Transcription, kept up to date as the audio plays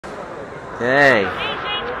Okay.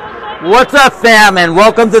 What's up, fam, and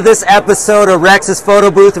welcome to this episode of Rex's Photo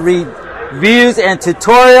Booth Reviews and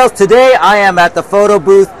Tutorials. Today I am at the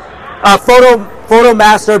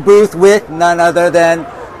Fotomaster booth with none other than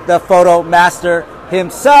the Fotomaster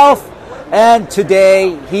himself. And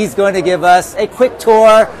today he's going to give us a quick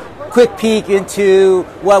tour, quick peek into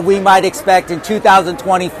what we might expect in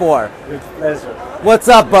 2024. With pleasure. What's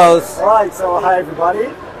up, Bose? Alright, so hi everybody,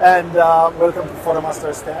 and welcome to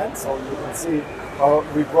Fotomaster stand. So you can see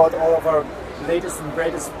we brought all of our latest and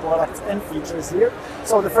greatest products and features here.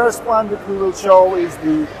 So the first one that we will show is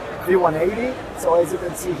the V180. So as you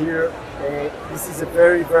can see here, this is a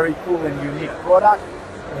very, very cool and unique product.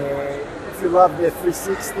 If you love the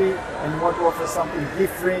 360 and want to offer something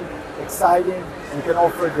different, exciting, you can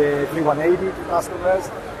offer the V180 to customers,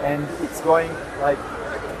 and it's going like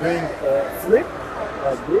doing a flip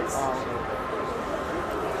like this.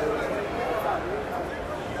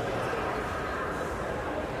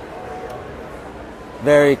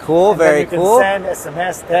 Very cool, very cool. You can send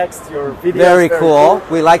SMS, text, your videos. Very cool.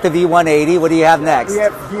 We like the V180. What do you have next? We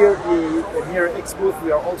have here the Mirror X booth. We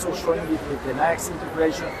are also showing it with the Nix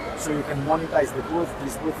integration, so you can monetize the booth.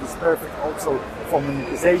 This booth is perfect also for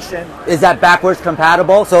monetization. Is that backwards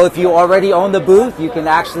compatible? So if you already own the booth, you can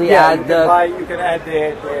actually add you can add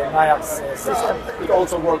the Nix system. It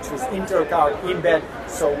also works with Intercard embed,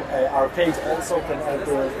 so our page also can add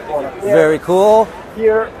the product there. Very cool.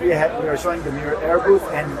 Here we are showing the Mirror Air booth,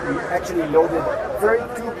 and we actually loaded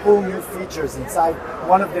two cool new features inside.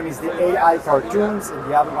 One of them is the AI cartoons, and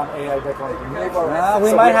the other one AI background removal.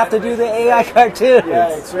 We might have to do the AI cartoons. Yeah,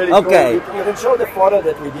 it's really okay. Cool. You can show the photo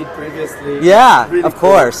that we did previously. Yeah, really of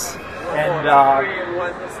course. And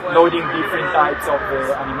loading different types of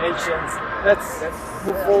animations. Let's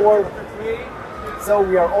move forward. So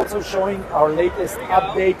we are also showing our latest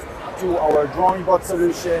update to our drawing bot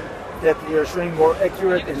solution, that we are showing more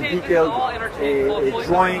accurate and detailed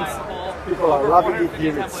drawings. People are loving it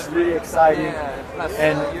here. It's really exciting,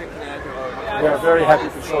 and we are very happy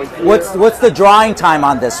to show it here. What's the drawing time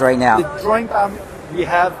on this right now? The drawing time, we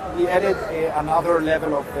added another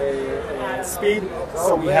level of speed.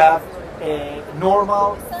 So we have a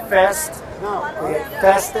normal, fastest,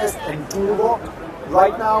 and turbo.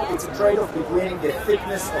 Right now, it's a trade-off between the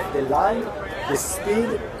thickness of the line, the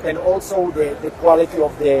speed, and also the quality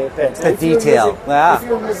of the pen. The detail. If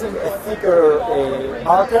you're using a thicker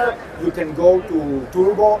marker, you can go to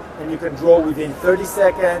turbo and you can draw within 30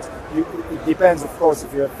 seconds. It depends, of course,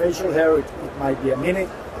 if you have facial hair, it might be a minute.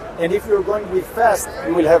 And if you're going with fast,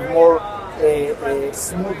 you will have more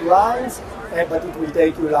smooth lines, but it will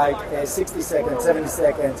take you like 60 seconds, 70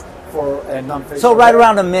 seconds for a non-facial So right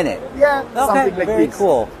around a minute? Yeah, okay, something like very this.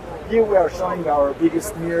 Cool. Here we are showing our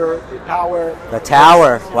biggest mirror, the tower. The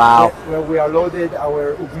tower, wow. Where we are loaded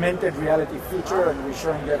our augmented reality feature, and we're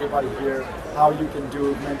showing everybody here how you can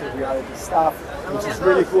do augmented reality stuff, which is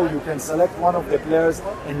really cool. You can select one of the players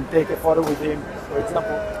and take a photo with him. For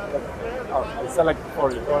example, I'll select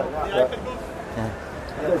for you. Yeah.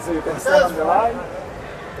 Okay, so you can stand on the line,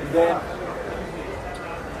 and then...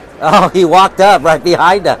 Oh, he walked up right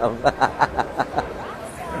behind him.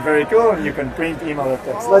 Very cool. You can print, email, or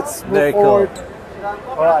text. Let's move Very forward. Cool.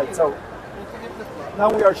 All right. So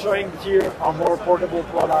now we are showing here our more portable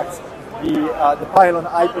products. The Pylon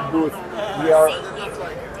iPad booth.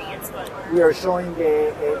 We are showing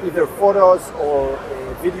either photos or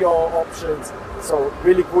video options. So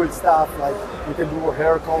really cool stuff, like you can do a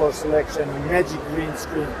hair color selection, magic green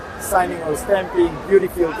screen, signing or stamping, beauty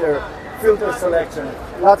filter selection.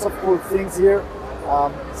 Lots of cool things here.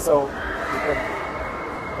 So you can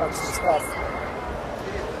watch the stuff.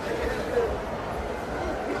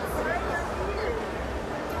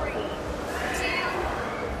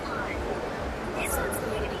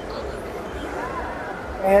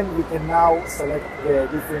 And we can now select the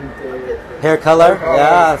different hair color.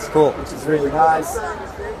 Yeah, that's cool. Which is really nice.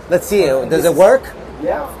 Let's see. Does it work?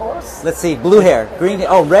 Yeah, of course. Let's see. Blue hair, green hair.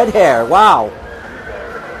 Oh, red hair. Wow.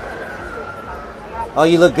 Oh,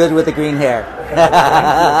 you look good with the green hair.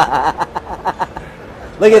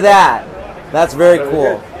 Look at that. That's very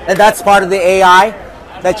cool. And that's part of the AI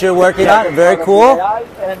that you're working on. Very cool. AI,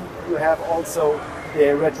 and you have also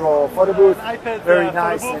the retro photo booth. Very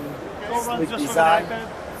nice and slick design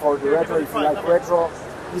for the retro if you like retro.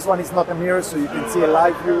 This one is not a mirror, so you can see a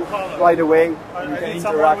live view right away. You can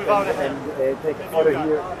interact and take a photo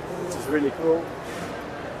here, which is really cool.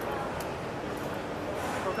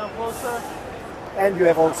 And you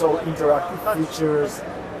have also interactive features.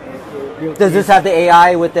 Does this have the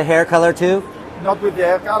AI with the hair color too? Not with the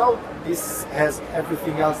hair color. This has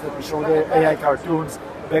everything else that we showed there. AI cartoons,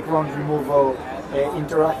 background removal,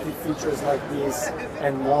 interactive features like this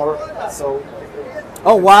and more. So.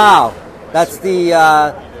 Oh wow, that's the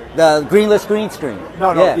greenless green screen.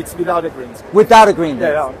 No, yeah. It's without a green screen. Without a green.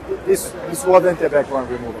 Yeah, no, this wasn't a background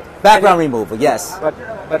removal. Background removal, yes.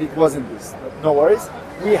 But it wasn't this. No worries.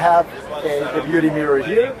 We have the beauty mirror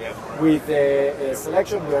here with a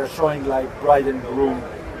selection. We are showing like bride and groom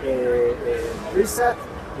preset,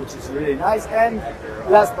 which is really nice. And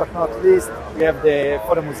last but not least, we have the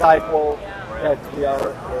photo mosaic wall that we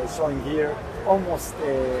are showing here. Almost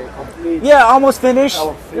complete. Yeah, almost finished.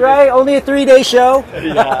 Right? Only a 3-day show.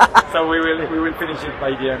 Yeah. So we will finish it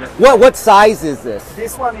by the end. What size is this?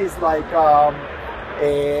 This one is like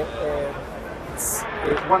it's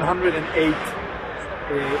 108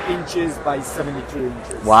 inches by 72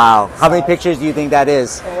 inches. Wow. How many pictures do you think that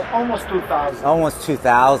is? Almost 2,000. Almost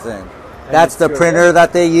 2,000. That's the printer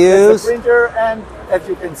that they use? That's the printer, and as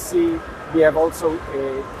you can see, we have also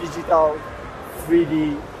a digital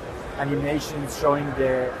 3D animations showing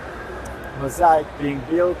the mosaic being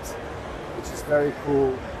built, which is very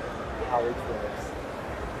cool how it works.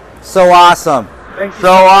 So awesome. Thank you.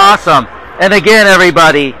 So awesome. And again,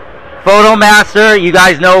 everybody, Fotomaster, you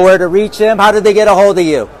guys know where to reach him. How did they get a hold of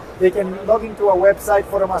you? They can log into our website,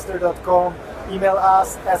 fotomaster.com, email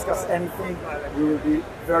us, ask us anything. We will be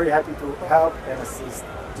very happy to help and assist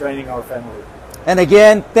joining our family. And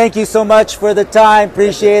again, thank you so much for the time.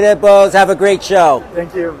 Appreciate it, Bose. Have a great show.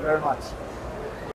 Thank you very much.